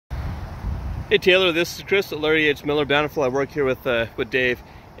Hey Taylor, this is Chris at Larry H. Miller Bountiful. I work here with Dave,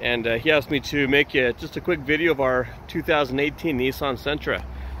 and he asked me to make you just a quick video of our 2018 Nissan Sentra.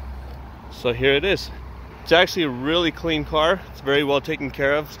 So here it is. It's actually a really clean car. It's very well taken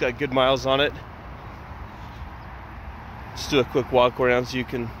care of. It's got good miles on it. Let's do a quick walk around so you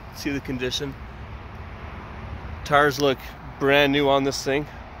can see the condition. Tires look brand new on this thing.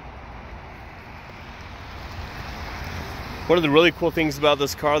 One of the really cool things about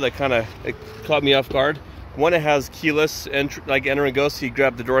this car that kind of caught me off guard, one, it has keyless like enter and go, so you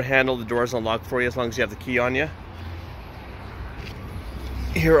grab the door handle, the door's unlocked for you as long as you have the key on you.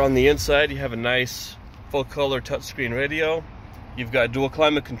 Here on the inside you have a nice full color touchscreen radio. You've got dual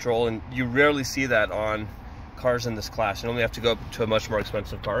climate control, and you rarely see that on cars in this class. You only have to go to a much more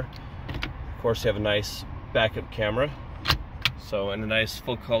expensive car. Of course, you have a nice backup camera, and a nice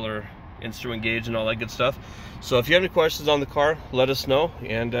full color instrument gauge and all that good stuff. So if you have any questions on the car, let us know,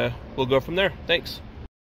 and we'll go from there. Thanks.